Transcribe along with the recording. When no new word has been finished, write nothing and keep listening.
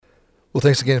Well,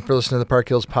 thanks again for listening to the Park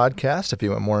Hills Podcast. If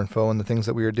you want more info on the things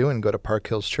that we are doing, go to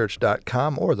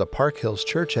parkhillschurch.com or the Park Hills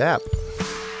Church app.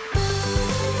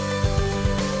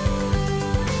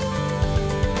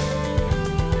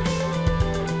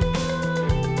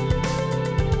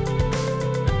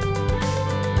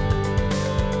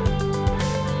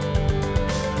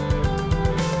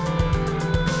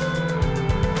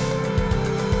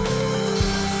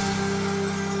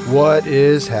 What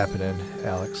is happening,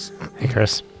 Alex? Hey,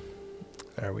 Chris.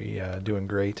 Are we doing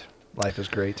great? Life is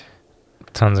great.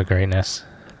 Tons of greatness.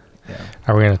 Yeah.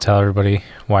 Are we going to tell everybody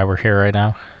why we're here right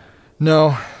now?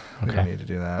 No, we Okay. don't need to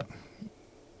do that.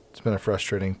 It's been a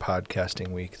frustrating podcasting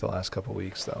week the last couple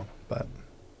weeks, though. But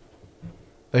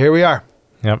here we are,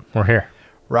 Yep, we're here.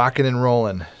 rocking and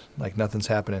rolling like nothing's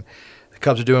happening. The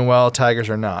Cubs are doing well. Tigers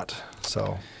are not.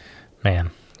 So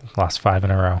Man, lost 5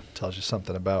 in a row. tells you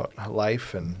something about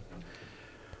life and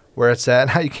where it's at and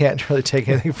how you can't really take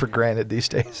anything for granted these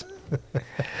days.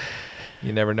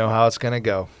 You never know how it's going to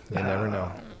go. You never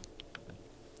know.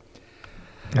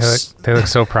 They look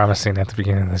so promising at the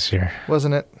beginning of this year.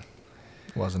 Wasn't it?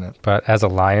 Wasn't it? But as a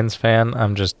Lions fan,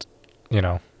 I'm just,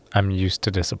 I'm used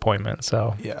to disappointment.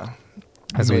 So, Yeah.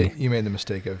 As You made the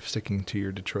mistake of sticking to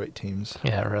your Detroit teams.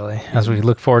 yeah, really. As we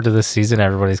look forward to this season,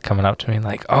 everybody's coming up to me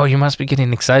like, oh, you must be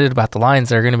getting excited about the Lions.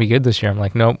 They're going to be good this year. I'm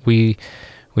like, nope, we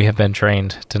have been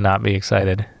trained to not be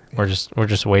excited. We're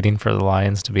just waiting for the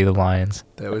Lions to be the Lions.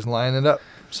 They always line it up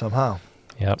somehow.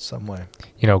 Yep. Some way.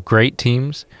 Great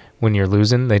teams, when you're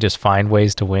losing, they just find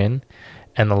ways to win.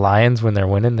 And the Lions, when they're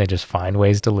winning, they just find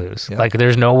ways to lose. Yep. Like,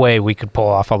 there's no way we could pull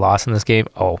off a loss in this game.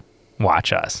 Oh,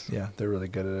 watch us. Yeah, they're really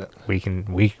good at it. We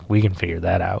can figure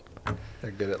that out.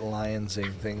 They're good at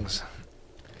lionsing things.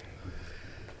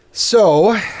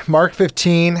 So, Mark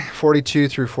 15, 42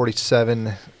 through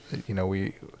 47,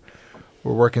 we're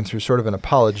working through sort of an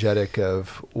apologetic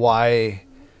of why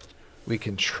we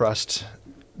can trust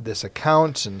this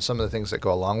account and some of the things that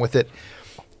go along with it.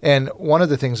 And one of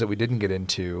the things that we didn't get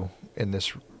into in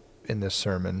this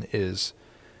sermon is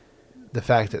the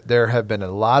fact that there have been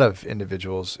a lot of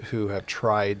individuals who have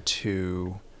tried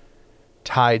to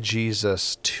tie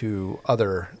Jesus to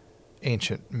other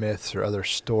ancient myths or other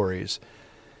stories.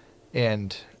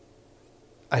 And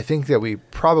I think that we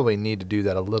probably need to do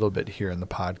that a little bit here in the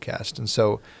podcast. And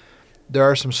so there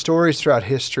are some stories throughout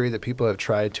history that people have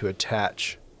tried to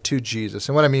attach to Jesus.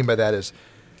 And what I mean by that is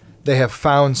they have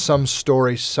found some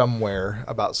story somewhere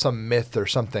about some myth or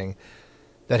something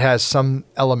that has some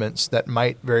elements that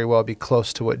might very well be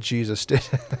close to what Jesus did.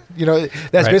 That's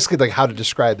Right. basically like how to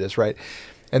describe this, right?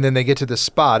 And then they get to this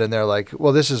spot and they're like,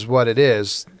 well, this is what it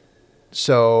is,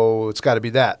 so it's got to be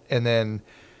that. And then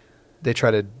they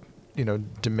try to,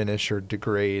 diminish or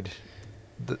degrade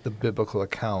the biblical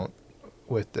account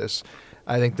with this.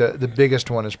 I think the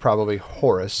biggest one is probably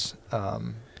Horus,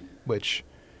 which,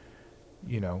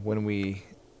 when we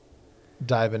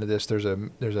dive into this, there's a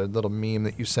little meme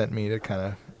that you sent me to kind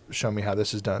of show me how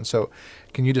this is done. So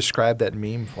can you describe that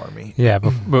meme for me? Yeah,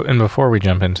 and before we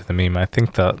jump into the meme, I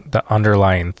think the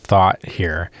underlying thought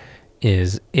here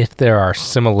is if there are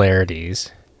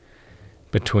similarities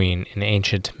between an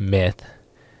ancient myth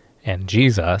and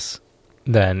Jesus,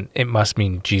 then it must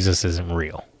mean Jesus isn't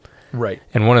real. Right.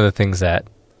 And one of the things that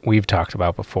we've talked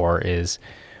about before is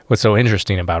what's so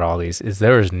interesting about all these is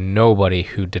there is nobody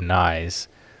who denies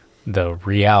the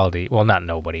reality. Well, not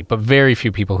nobody, but very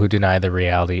few people who deny the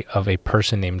reality of a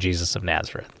person named Jesus of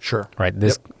Nazareth. Sure. Right?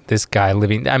 This guy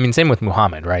living, same with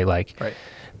Muhammad, right? Like, Right.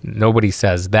 nobody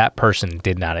says that person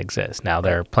did not exist. Now,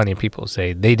 there are plenty of people who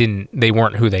say they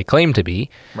weren't who they claimed to be.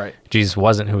 Right. Jesus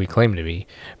wasn't who he claimed to be.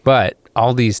 But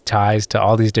all these ties to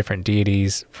all these different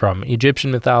deities from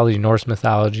Egyptian mythology, Norse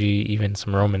mythology, even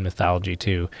some Roman mythology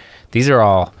too, these are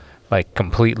all like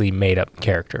completely made up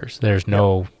characters. There's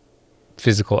no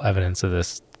physical evidence of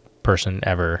this person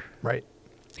ever Right.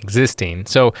 existing.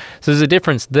 So there's a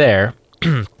difference there.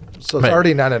 So it's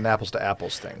already not an apples to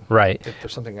apples thing. Right. If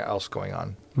there's something else going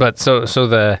on. But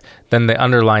then the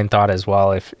underlying thought as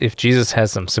well, if Jesus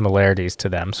has some similarities to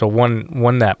them. So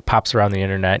one that pops around the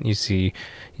internet, and you see,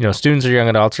 students or young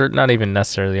adults, or not even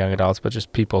necessarily young adults, but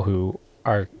just people who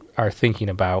are thinking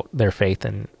about their faith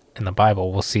in the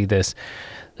Bible will see this.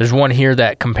 There's one here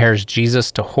that compares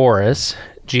Jesus to Horus,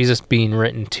 Jesus being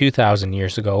written 2,000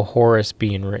 years ago, Horus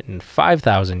being written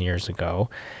 5,000 years ago,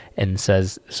 and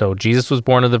says, so Jesus was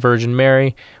born of the Virgin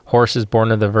Mary, Horus is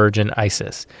born of the Virgin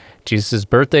Isis. Jesus'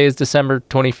 birthday is December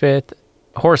 25th,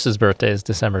 Horus's birthday is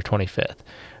December 25th.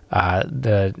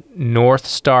 The North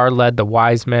Star led the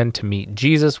wise men to meet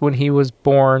Jesus when he was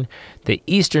born. The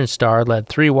Eastern Star led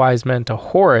 3 wise men to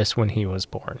Horus when he was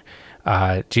born.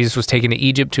 Jesus was taken to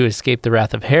Egypt to escape the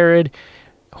wrath of Herod.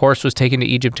 Horus was taken to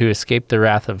Egypt to escape the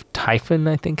wrath of Typhon,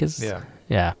 I think is.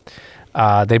 Yeah.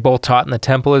 They both taught in the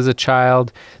temple as a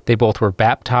child. They both were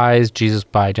baptized, Jesus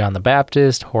by John the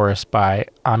Baptist, Horus by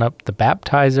Anup the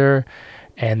Baptizer.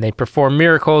 And they performed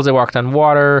miracles. They walked on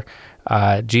water.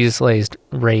 Jesus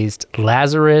raised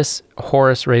Lazarus.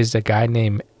 Horus raised a guy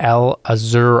named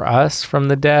El-Azurus from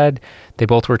the dead. They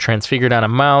both were transfigured on a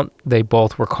mount. They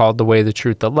both were called the way, the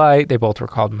truth, the light. They both were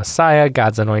called Messiah,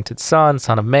 God's anointed son,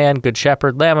 son of man, good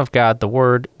shepherd, lamb of God, the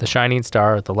word, the shining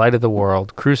star, the light of the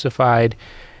world, crucified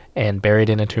and buried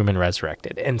in a tomb and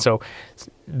resurrected. And so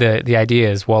the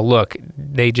idea is, well, look,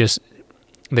 they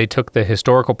took the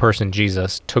historical person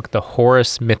Jesus, took the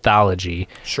Horus mythology,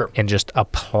 and just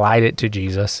applied it to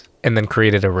Jesus, and then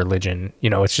created a religion.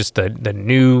 It's just the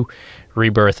new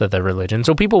rebirth of the religion.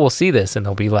 So people will see this and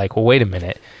they'll be like, well, wait a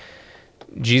minute.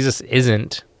 Jesus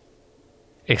isn't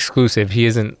exclusive. He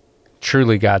isn't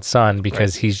truly God's son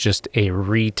because he's just a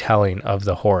retelling of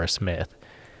the Horus myth.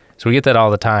 So we get that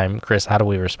all the time. Chris, how do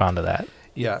we respond to that?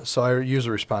 Yeah, so I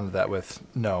usually respond to that with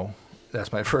no.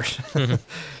 That's my first.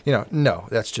 No,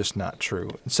 that's just not true.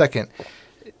 Second,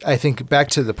 I think back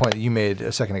to the point that you made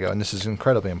a second ago, and this is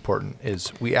incredibly important,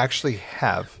 is we actually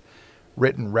have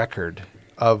written record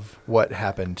of what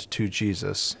happened to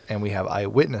Jesus, and we have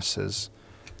eyewitnesses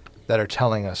that are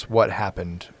telling us what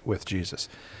happened with Jesus.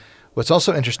 What's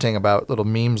also interesting about little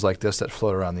memes like this that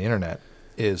float around the internet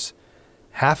is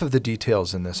half of the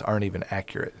details in this aren't even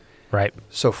accurate. Right.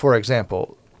 So, for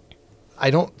example, I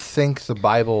don't think the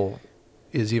Bible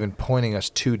is even pointing us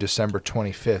to December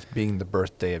 25th being the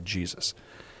birthday of Jesus.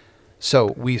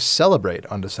 So we celebrate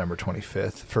on December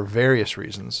 25th for various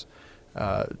reasons.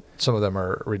 Some of them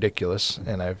are ridiculous,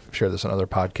 and I've shared this on other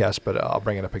podcasts, but I'll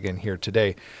bring it up again here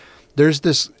today. There's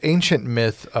this ancient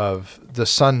myth of the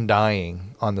sun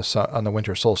dying on the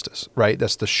winter solstice, right?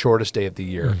 That's the shortest day of the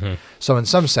year. Mm-hmm. So in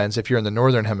some sense, if you're in the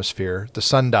northern hemisphere, the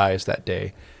sun dies that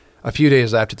day. A few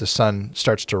days after the sun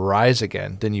starts to rise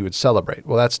again, then you would celebrate.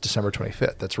 Well, that's December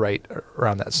 25th. That's right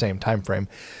around that same time frame.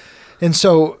 And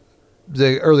so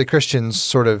the early Christians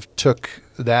sort of took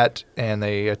that and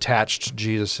they attached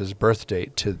Jesus' birth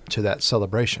date to that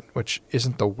celebration, which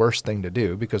isn't the worst thing to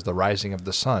do because the rising of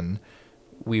the sun,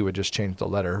 we would just change the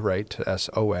letter, right, to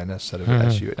S-O-N instead of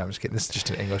S-U. No, I'm just kidding. This is just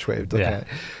an English way of looking at it.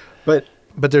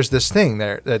 But there's this thing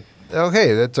there that,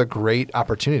 okay, that's a great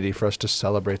opportunity for us to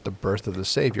celebrate the birth of the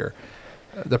Savior.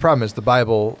 The problem is the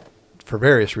Bible, for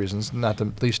various reasons, not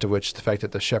the least of which the fact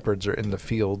that the shepherds are in the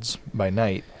fields by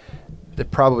night, they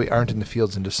probably aren't in the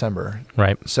fields in December.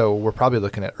 Right. So we're probably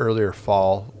looking at earlier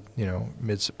fall,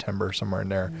 mid-September, somewhere in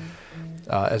there,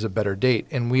 as a better date.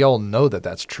 And we all know that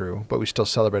that's true, but we still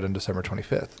celebrate on December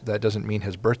 25th. That doesn't mean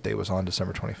his birthday was on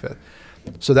December 25th.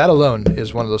 So that alone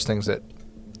is one of those things that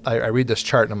I read this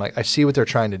chart and I'm like, I see what they're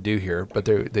trying to do here, but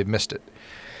they've missed it.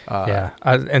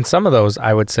 And some of those,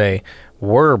 I would say,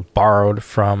 were borrowed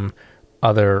from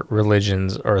other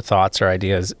religions or thoughts or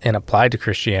ideas and applied to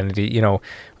Christianity.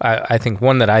 I think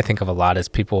one that I think of a lot is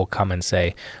people will come and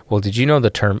say, well, did you know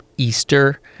the term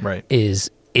Easter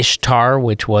is Ishtar,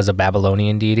 which was a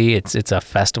Babylonian deity? It's a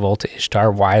festival to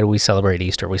Ishtar. Why do we celebrate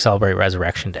Easter? We celebrate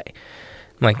Resurrection Day.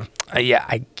 I'm like, yeah,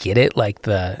 I get it.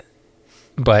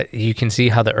 But you can see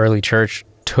how the early church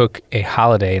took a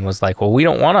holiday and was like, well, we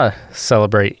don't want to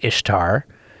celebrate Ishtar.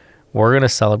 We're going to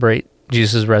celebrate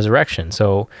Jesus' resurrection.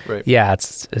 So, yeah,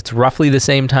 it's roughly the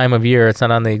same time of year. It's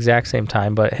not on the exact same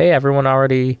time, but hey, everyone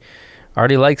already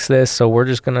likes this, so we're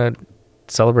just going to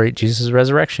celebrate Jesus'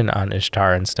 resurrection on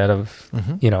Ishtar instead of,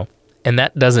 and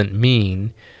that doesn't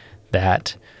mean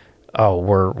that,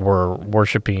 we're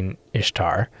worshiping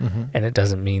Ishtar, and it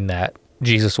doesn't mean that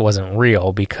Jesus wasn't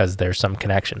real because there's some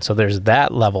connection. So there's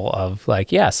that level of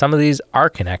some of these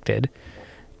are connected.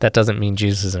 That doesn't mean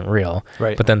Jesus isn't real.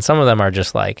 Right. But then some of them are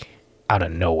just out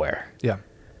of nowhere. Yeah.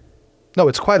 No,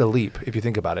 it's quite a leap if you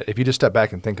think about it. If you just step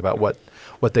back and think about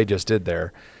what they just did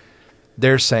there,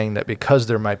 they're saying that because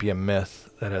there might be a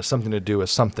myth that has something to do with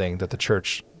something that the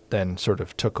church then sort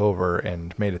of took over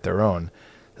and made it their own,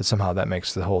 that somehow that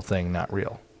makes the whole thing not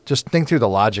real. Just think through the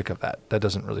logic of that. That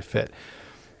doesn't really fit.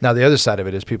 Now, the other side of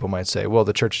it is people might say, well,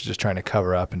 the church is just trying to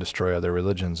cover up and destroy other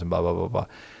religions and blah, blah, blah, blah.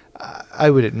 I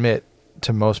would admit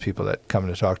to most people that come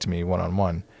to talk to me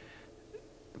one-on-one,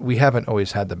 we haven't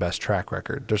always had the best track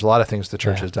record. There's a lot of things the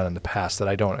church has done in the past that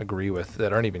I don't agree with,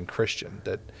 that aren't even Christian,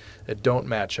 that don't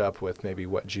match up with maybe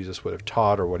what Jesus would have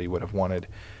taught or what he would have wanted.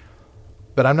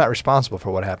 But I'm not responsible for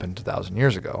what happened 2,000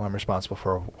 years ago. I'm responsible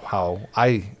for how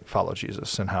I follow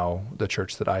Jesus and how the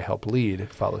church that I help lead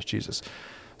follows Jesus.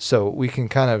 So we can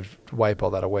kind of wipe all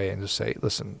that away and just say,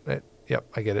 listen, yep,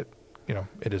 I get it.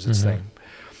 it is its thing.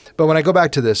 But when I go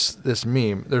back to this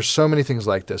meme, there's so many things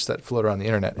like this that float around the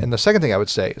internet. And the second thing I would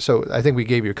say, so I think we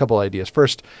gave you a couple ideas.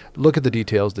 First, look at the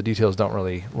details. The details don't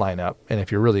really line up. And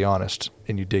if you're really honest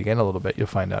and you dig in a little bit, you'll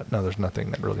find out, no, there's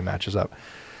nothing that really matches up.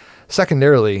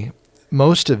 Secondarily,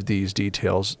 most of these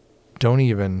details don't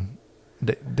even,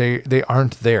 they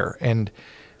aren't there. And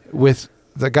with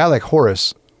the guy like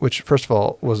Horus, which first of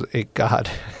all was a god,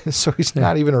 so he's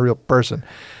not even a real person.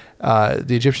 The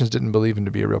Egyptians didn't believe him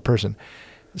to be a real person.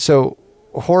 So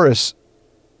Horus,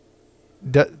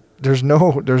 there's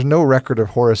no record of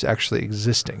Horus actually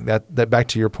existing. That back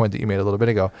to your point that you made a little bit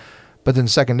ago. But then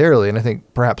secondarily, and I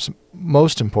think perhaps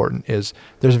most important, is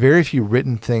there's very few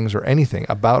written things or anything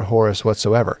about Horus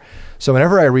whatsoever. So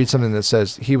whenever I read something that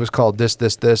says he was called this,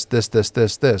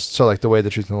 so like the way, the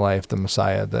truth, and the life, the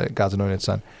Messiah, the God's anointed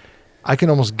son, I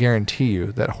can almost guarantee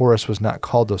you that Horus was not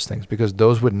called those things, because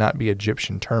those would not be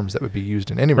Egyptian terms that would be used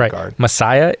in any regard.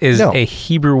 Messiah is a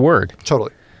Hebrew word.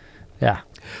 Totally. Yeah.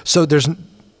 So there's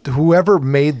whoever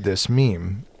made this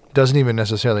meme doesn't even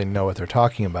necessarily know what they're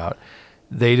talking about.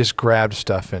 They just grabbed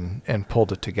stuff and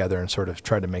pulled it together and sort of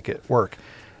tried to make it work.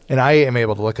 And I am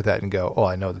able to look at that and go, oh,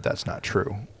 I know that that's not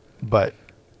true. But,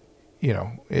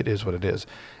 it is what it is.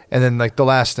 And then like the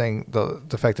last thing,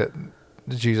 the fact that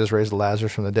Jesus raised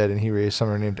Lazarus from the dead and he raised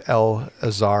someone named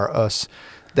El-Azar-us,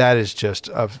 that is just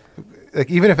like,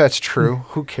 even if that's true,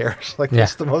 who cares? Like,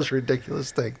 that's the most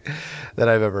ridiculous thing that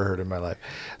I've ever heard in my life.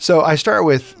 So I start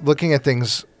with looking at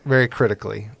things very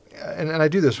critically. And I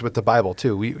do this with the Bible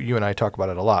too. You and I talk about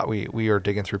it a lot. We are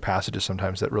digging through passages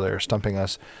sometimes that really are stumping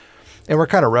us, and we're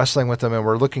kind of wrestling with them, and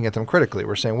we're looking at them critically.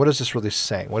 We're saying, what is this really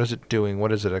saying? What is it doing?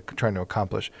 What is it trying to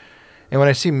accomplish? And when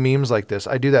I see memes like this,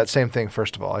 I do that same thing.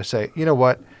 First of all, I say, you know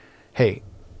what? Hey,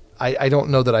 I don't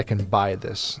know that I can buy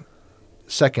this.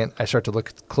 Second, I start to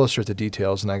look closer at the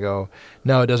details, and I go,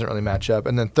 no, it doesn't really match up.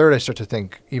 And then third, I start to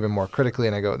think even more critically,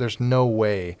 and I go, there's no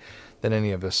way that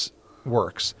any of this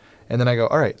works. And then I go,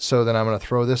 all right, so then I'm going to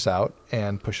throw this out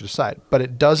and push it aside. But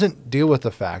it doesn't deal with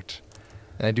the fact,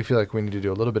 and I do feel like we need to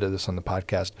do a little bit of this on the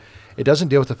podcast, it doesn't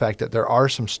deal with the fact that there are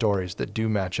some stories that do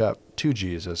match up to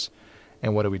Jesus,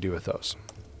 and what do we do with those?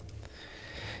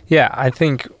 Yeah, I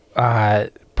think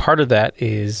part of that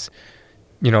is,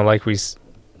 like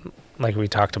we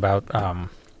talked about,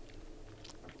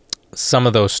 some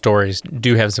of those stories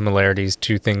do have similarities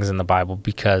to things in the Bible,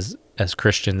 because as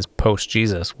Christians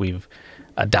post-Jesus, we've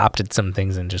adopted some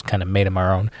things and just kind of made them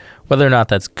our own, whether or not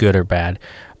that's good or bad.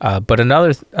 But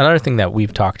another thing that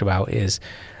we've talked about is,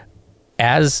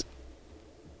 as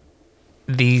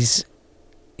these,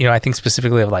 I think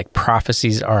specifically of like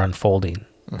prophecies are unfolding,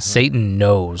 Satan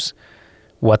knows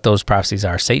what those prophecies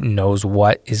are. Satan knows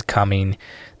what is coming.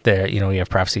 There, you have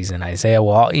prophecies in Isaiah,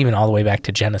 even all the way back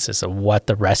to Genesis, of what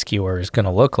the rescuer is going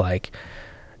to look like.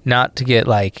 Not to get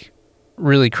like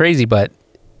really crazy, but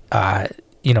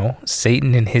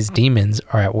Satan and his demons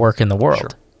are at work in the world.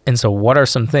 Sure. And so what are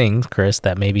some things, Chris,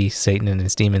 that maybe Satan and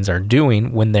his demons are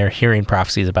doing when they're hearing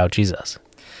prophecies about Jesus?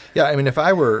 Yeah, I mean, if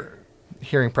I were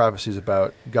hearing prophecies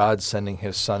about God sending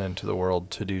his son into the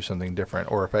world to do something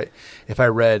different, or if I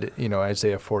read,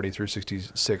 Isaiah 40 through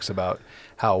 66 about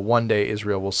how one day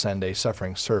Israel will send a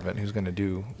suffering servant who's going to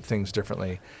do things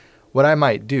differently, what I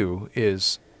might do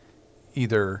is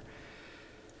either,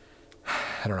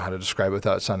 I don't know how to describe it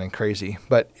without sounding crazy,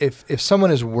 but if someone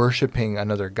is worshiping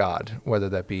another god, whether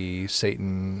that be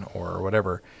Satan or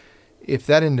whatever, if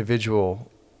that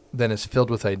individual then is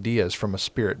filled with ideas from a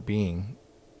spirit being,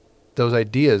 those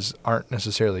ideas aren't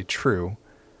necessarily true,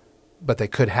 but they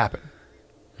could happen,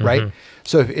 right?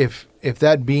 So if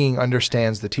that being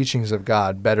understands the teachings of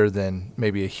God better than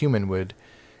maybe a human would,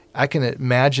 I can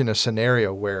imagine a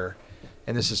scenario where,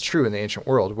 and this is true in the ancient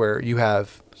world, where you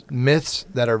have myths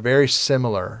that are very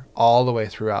similar all the way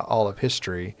throughout all of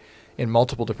history in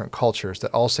multiple different cultures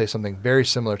that all say something very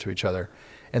similar to each other,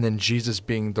 and then Jesus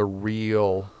being the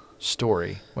real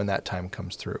story when that time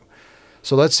comes through.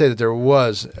 So let's say that there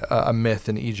was a myth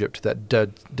in Egypt that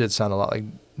did sound a lot like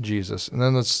Jesus. And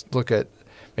then let's look at,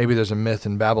 maybe there's a myth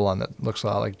in Babylon that looks a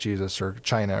lot like Jesus, or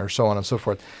China, or so on and so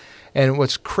forth. And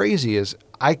what's crazy is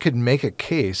I could make a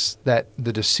case that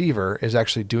the deceiver is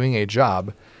actually doing a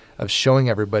job of showing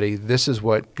everybody this is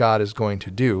what God is going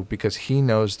to do, because he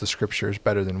knows the scriptures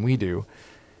better than we do.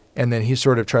 And then he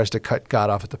sort of tries to cut God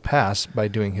off at the pass by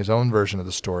doing his own version of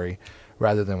the story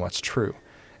rather than what's true.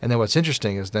 And then what's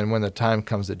interesting is then when the time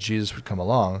comes that Jesus would come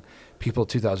along, people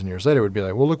 2,000 years later would be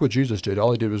like, well, look what Jesus did.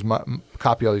 All he did was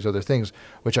copy all these other things,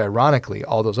 which ironically,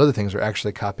 all those other things are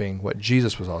actually copying what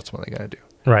Jesus was ultimately going to do.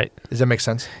 Right. Does that make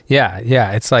sense? Yeah.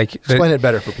 It's like... Explain it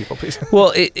better for people, please.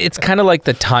 Well, it's kind of like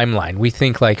the timeline. We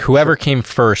think like whoever came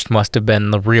first must have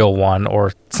been the real one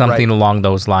or something along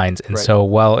those lines. And so,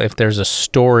 well, if there's a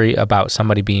story about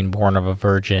somebody being born of a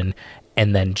virgin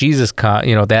and then Jesus,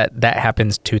 that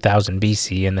happens 2000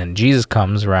 BC, and then Jesus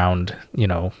comes around,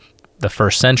 the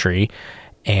first century,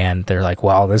 and they're like,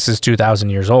 well, this is 2,000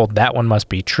 years old. That one must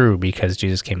be true because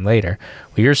Jesus came later.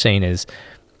 What you're saying is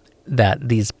that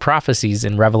these prophecies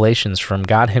and revelations from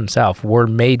God himself were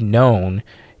made known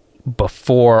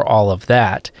before all of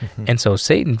that. Mm-hmm. And so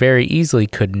Satan very easily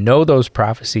could know those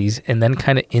prophecies and then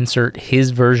kind of insert his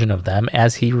version of them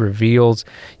as he reveals,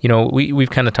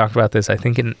 we've kind of talked about this, I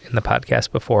think in the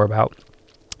podcast before about,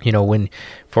 when,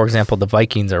 for example, the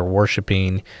Vikings are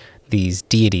worshiping these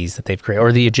deities that they've created,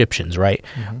 or the Egyptians, right?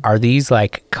 Mm-hmm. Are these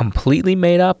like completely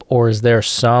made up, or is there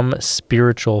some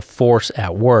spiritual force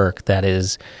at work that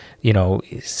is,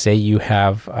 say you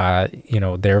have,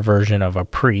 their version of a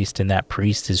priest, and that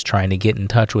priest is trying to get in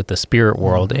touch with the spirit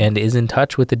world mm-hmm. and is in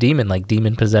touch with the demon, like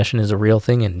demon possession is a real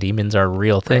thing and demons are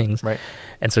real things. Right.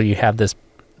 And so you have this,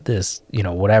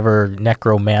 whatever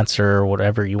necromancer,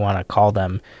 whatever you want to call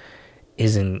them,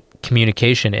 is in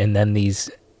communication, and then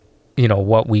these,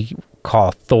 what we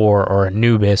call Thor or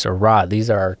Anubis or Ra, these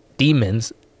are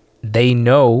demons. They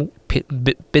know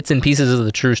bits and pieces of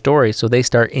the true story, so they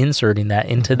start inserting that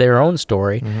into their own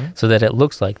story mm-hmm. so that it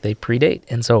looks like they predate.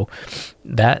 And so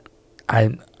that,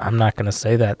 I'm not going to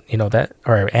say that,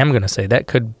 or I am going to say that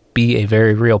could be a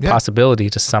very real possibility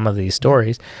to some of these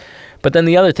stories. But then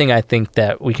the other thing I think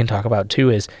that we can talk about too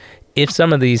is if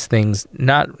some of these things,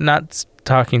 not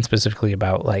talking specifically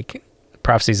about like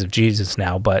prophecies of Jesus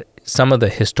now, but some of the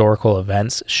historical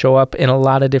events show up in a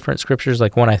lot of different scriptures.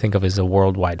 Like one I think of is a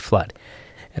worldwide flood.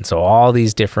 And so all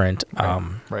these different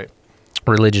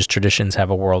religious traditions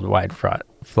have a worldwide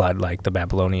flood, like the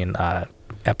Babylonian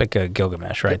Epic of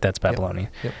Gilgamesh, right? Yep. That's Babylonian.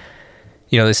 Yep.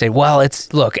 They say, well,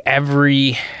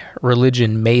 every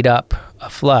religion made up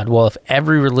a flood. Well, if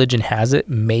every religion has it,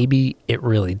 maybe it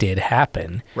really did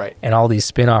happen. Right. And all these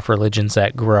spin-off religions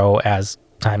that grow as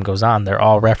time goes on, they're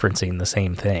all referencing the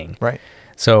same thing. Right.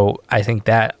 So I think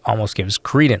that almost gives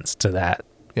credence to that.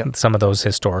 Yep. Some of those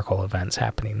historical events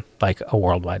happening, like a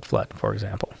worldwide flood, for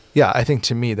example. Yeah, I think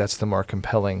to me that's the more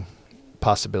compelling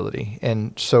possibility.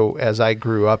 And so as I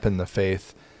grew up in the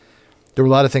faith, there were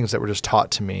a lot of things that were just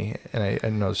taught to me, and I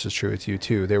know this is true with you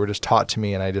too. They were just taught to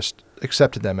me, and I just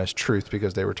accepted them as truth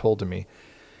because they were told to me.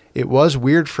 It was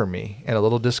weird for me and a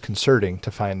little disconcerting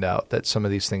to find out that some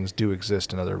of these things do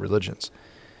exist in other religions.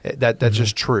 That's mm-hmm.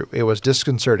 just true. It was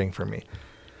disconcerting for me.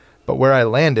 But where I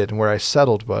landed and where I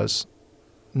settled was,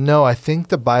 no, I think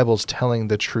the Bible's telling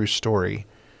the true story.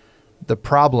 The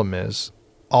problem is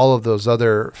all of those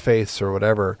other faiths or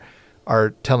whatever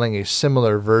are telling a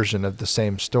similar version of the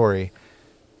same story.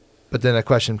 But then the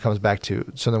question comes back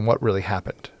to, so then what really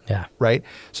happened? Yeah. Right?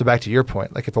 So back to your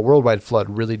point, like if a worldwide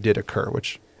flood really did occur,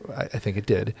 which I think it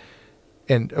did,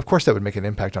 and of course that would make an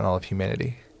impact on all of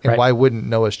humanity. And why wouldn't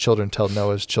Noah's children tell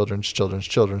Noah's children's children's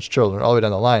children's children all the way down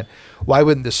the line? Why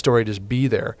wouldn't this story just be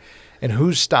there? And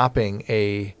who's stopping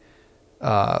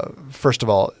first of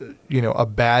all, a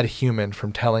bad human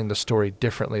from telling the story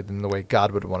differently than the way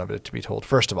God would want it to be told?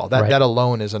 First of all, that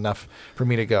alone is enough for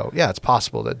me to go, yeah, it's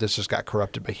possible that this just got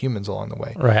corrupted by humans along the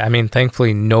way. Right. I mean,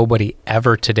 thankfully, nobody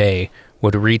ever today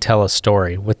would retell a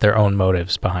story with their own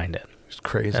motives behind it. It's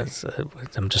crazy.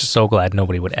 I'm just so glad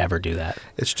nobody would ever do that.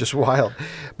 It's just wild.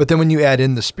 But then when you add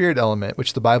in the spirit element,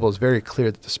 which the Bible is very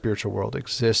clear that the spiritual world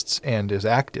exists and is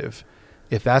active,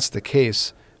 if that's the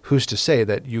case, who's to say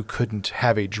that you couldn't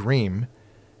have a dream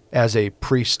as a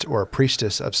priest or a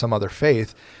priestess of some other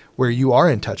faith where you are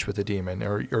in touch with a demon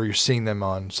or you're seeing them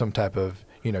on some type of,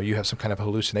 you have some kind of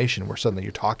hallucination where suddenly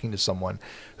you're talking to someone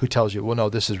who tells you, well, no,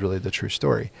 this is really the true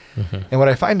story. Mm-hmm. And what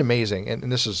I find amazing,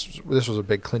 and this was a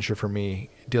big clincher for me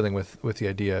dealing with the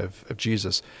idea of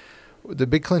Jesus, the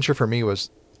big clincher for me was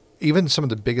even some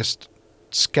of the biggest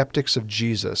skeptics of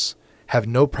Jesus have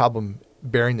no problem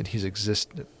bearing that he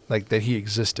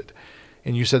existed.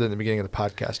 And you said that in the beginning of the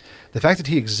podcast. The fact that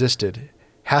he existed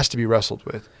has to be wrestled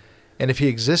with. And if he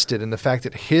existed and the fact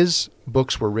that his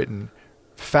books were written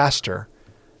faster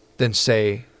than,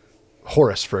 say,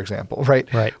 Horace, for example, right?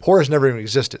 Horace never even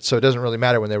existed, so it doesn't really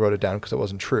matter when they wrote it down because it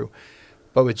wasn't true.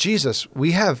 But with Jesus,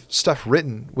 we have stuff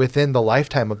written within the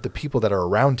lifetime of the people that are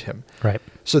around him. Right.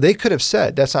 So they could have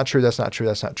said, that's not true, that's not true,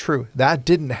 that's not true. That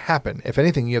didn't happen. If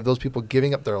anything, you have those people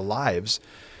giving up their lives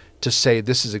to say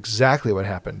this is exactly what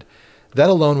happened. That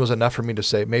alone was enough for me to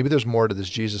say, maybe there's more to this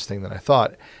Jesus thing than I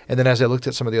thought. And then as I looked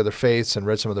at some of the other faiths and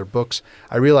read some of their books,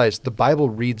 I realized the Bible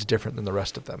reads different than the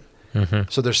rest of them. Mm-hmm.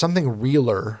 So there's something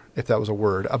realer, if that was a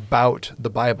word, about the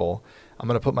Bible. I'm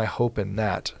going to put my hope in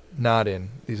that, not in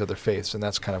these other faiths. And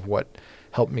that's kind of what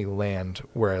helped me land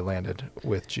where I landed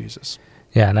with Jesus.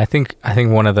 Yeah, and I think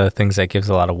one of the things that gives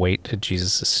a lot of weight to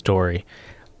Jesus' story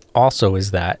also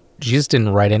is that Jesus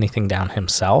didn't write anything down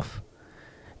himself.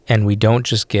 And we don't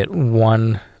just get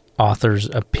one author's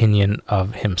opinion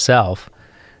of himself.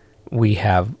 We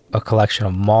have a collection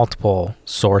of multiple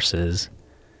sources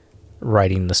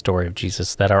writing the story of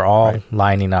Jesus that are all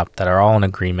lining up, that are all in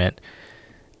agreement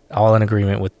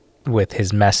with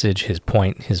his message, his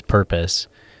point, his purpose.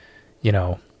 You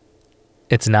know,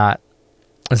 it's not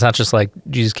just like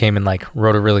Jesus came and like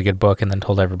wrote a really good book and then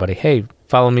told everybody, hey,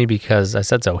 follow me because I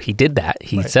said so. He did that.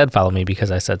 He said, follow me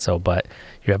because I said so. But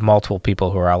you have multiple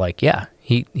people who are all like, yeah,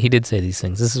 he did say these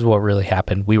things. This is what really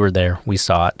happened. We were there. We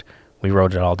saw it. We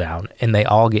wrote it all down. And they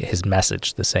all get his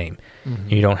message the same. Mm-hmm.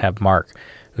 You don't have Mark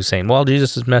who's saying, well,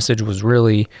 Jesus' message was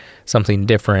really something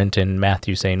different. And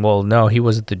Matthew saying, well, no, he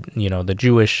was the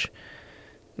Jewish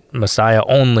Messiah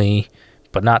only,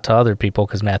 but not to other people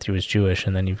because Matthew is Jewish.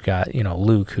 And then you've got,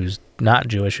 Luke, who's not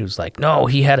Jewish, who's like, no,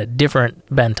 he had a different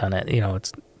bent on it.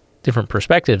 It's different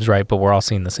perspectives, right? But we're all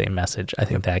seeing the same message. I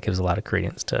think that gives a lot of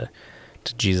credence to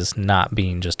Jesus not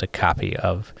being just a copy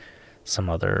of some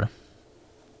other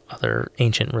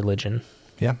ancient religion.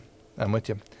 Yeah, I'm with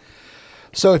you.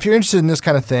 So if you're interested in this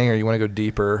kind of thing or you want to go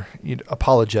deeper,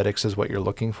 apologetics is what you're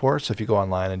looking for. So if you go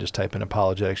online and just type in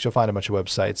apologetics, you'll find a bunch of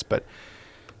websites. But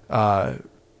I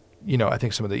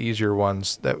think some of the easier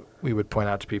ones that we would point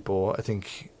out to people, I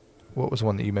think, what was the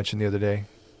one that you mentioned the other day?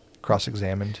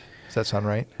 Cross-Examined. Does that sound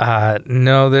right?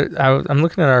 No, I'm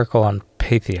looking at an article on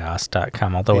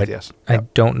Patheos.com, although I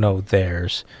don't know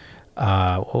theirs.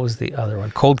 What was the other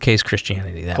one? Cold Case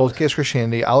Christianity. Cold Case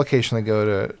Christianity. I'll occasionally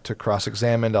go to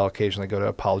Cross-Examined. I'll occasionally go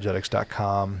to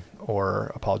apologetics.com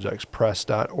or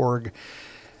apologeticspress.org.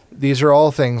 These are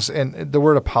all things, and the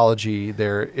word apology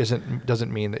there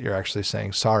doesn't mean that you're actually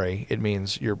saying sorry. It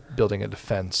means you're building a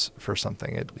defense for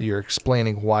something. You're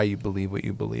explaining why you believe what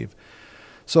you believe.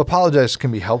 So apologize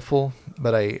can be helpful,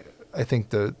 but I think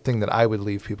the thing that I would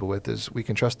leave people with is we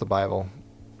can trust the Bible,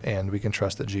 and we can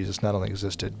trust that Jesus not only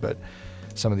existed, but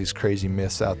some of these crazy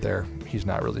myths out there, he's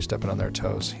not really stepping on their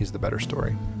toes. He's the better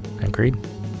story. Agreed.